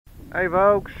Hey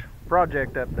folks,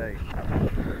 project update.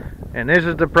 And this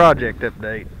is the project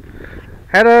update.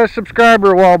 Had a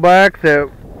subscriber a while back that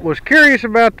was curious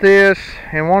about this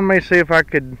and wanted me to see if I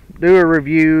could do a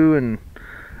review and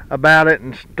about it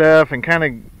and stuff and kind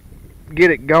of get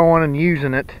it going and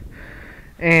using it.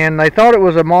 And they thought it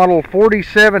was a model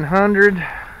 4700.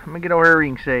 Let me get over here where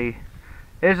you can see.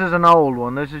 This is an old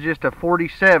one. This is just a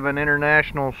 47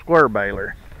 International Square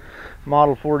Baler.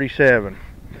 Model 47.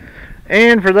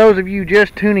 And for those of you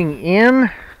just tuning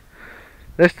in,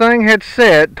 this thing had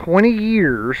set 20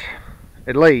 years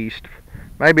at least,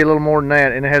 maybe a little more than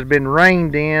that, and it has been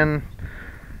rained in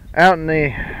out in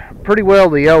the pretty well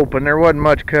the open. There wasn't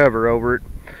much cover over it,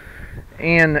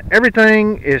 and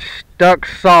everything is stuck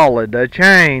solid. The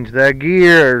chains, the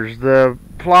gears, the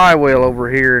flywheel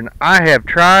over here, and I have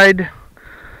tried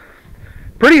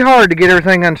pretty hard to get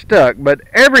everything unstuck, but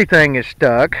everything is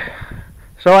stuck,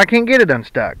 so I can't get it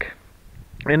unstuck.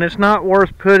 And it's not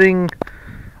worth putting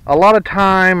a lot of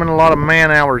time and a lot of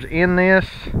man hours in this.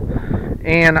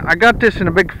 And I got this in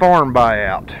a big farm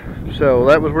buyout, so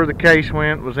that was where the case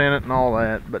went, was in it and all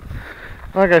that. But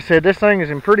like I said, this thing is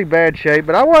in pretty bad shape,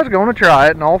 but I was going to try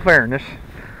it in all fairness.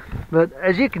 But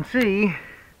as you can see,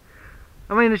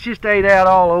 I mean, it's just ate out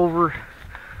all over,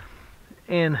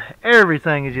 and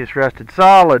everything is just rusted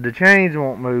solid. The chains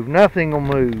won't move, nothing will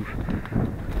move,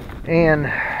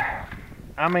 and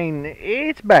I mean,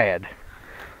 it's bad.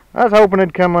 I was hoping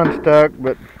it'd come unstuck,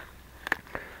 but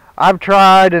I've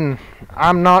tried, and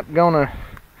I'm not gonna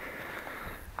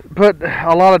put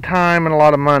a lot of time and a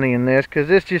lot of money in this because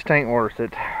this just ain't worth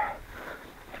it.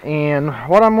 And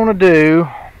what I'm gonna do,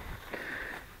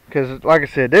 because like I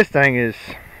said, this thing is,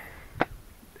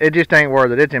 it just ain't worth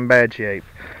it. It's in bad shape.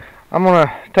 I'm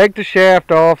gonna take the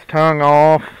shaft off, the tongue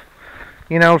off,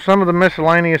 you know, some of the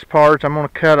miscellaneous parts I'm gonna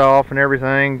cut off and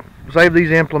everything. Save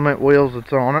these implement wheels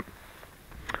that's on it,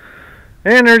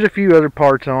 and there's a few other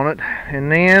parts on it, and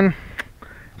then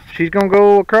she's gonna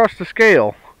go across the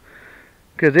scale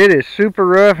because it is super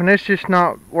rough and it's just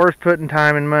not worth putting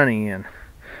time and money in.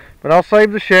 But I'll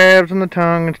save the shafts and the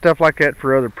tongue and stuff like that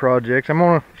for other projects. I'm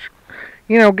gonna,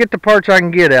 you know, get the parts I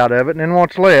can get out of it, and then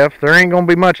what's left, there ain't gonna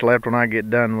be much left when I get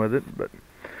done with it, but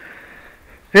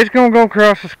it's gonna go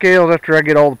across the scales after I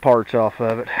get all the parts off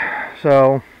of it.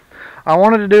 So I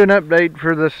wanted to do an update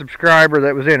for the subscriber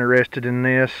that was interested in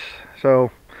this.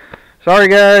 So, sorry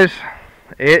guys,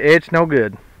 it's no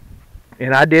good.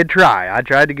 And I did try. I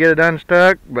tried to get it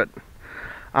unstuck, but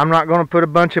I'm not going to put a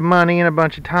bunch of money and a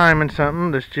bunch of time in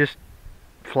something that's just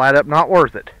flat up not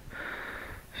worth it.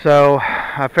 So,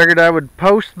 I figured I would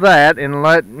post that and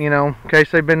let, you know, in case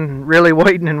they've been really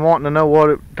waiting and wanting to know what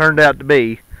it turned out to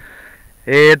be.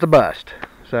 It's a bust.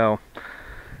 So,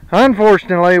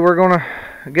 unfortunately, we're going to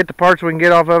get the parts we can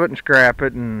get off of it and scrap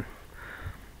it and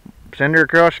send her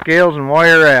across scales and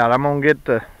wire her out. I'm going to get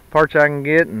the parts I can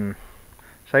get and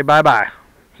say bye-bye.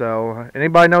 So,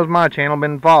 anybody knows my channel,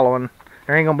 been following,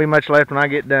 there ain't going to be much left when I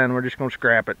get done. We're just going to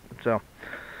scrap it. So,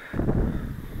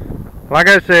 like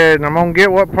I said, I'm going to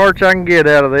get what parts I can get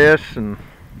out of this and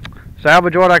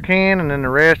salvage what I can, and then the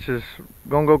rest is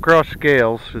going to go across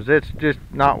scales because it's just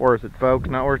not worth it, folks.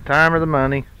 Not worth time or the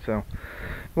money. So,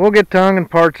 we'll get tongue and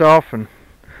parts off, and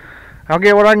I'll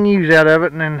get what I can use out of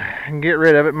it and then get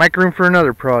rid of it, make room for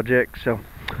another project. So,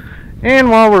 and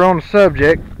while we're on the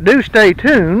subject, do stay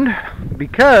tuned,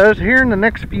 because here in the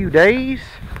next few days,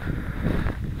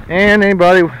 and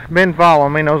anybody been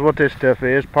following me knows what this stuff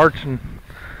is, parts and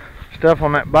stuff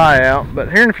on that buyout,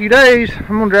 but here in a few days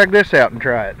I'm going to drag this out and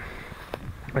try it.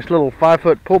 This little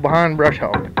 5-foot pull behind brush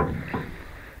hog.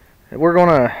 We're going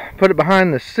to put it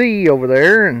behind the sea over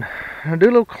there and do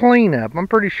a little cleanup. I'm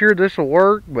pretty sure this will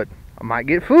work, but I might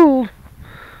get fooled.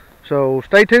 So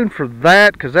stay tuned for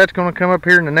that, because that's going to come up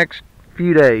here in the next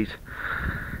few days.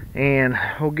 And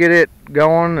we'll get it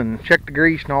going and check the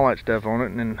grease and all that stuff on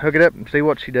it and then hook it up and see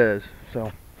what she does.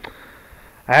 So,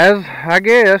 as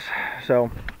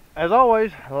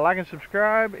always, like and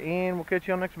subscribe, and we'll catch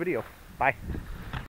you on the next video. Bye.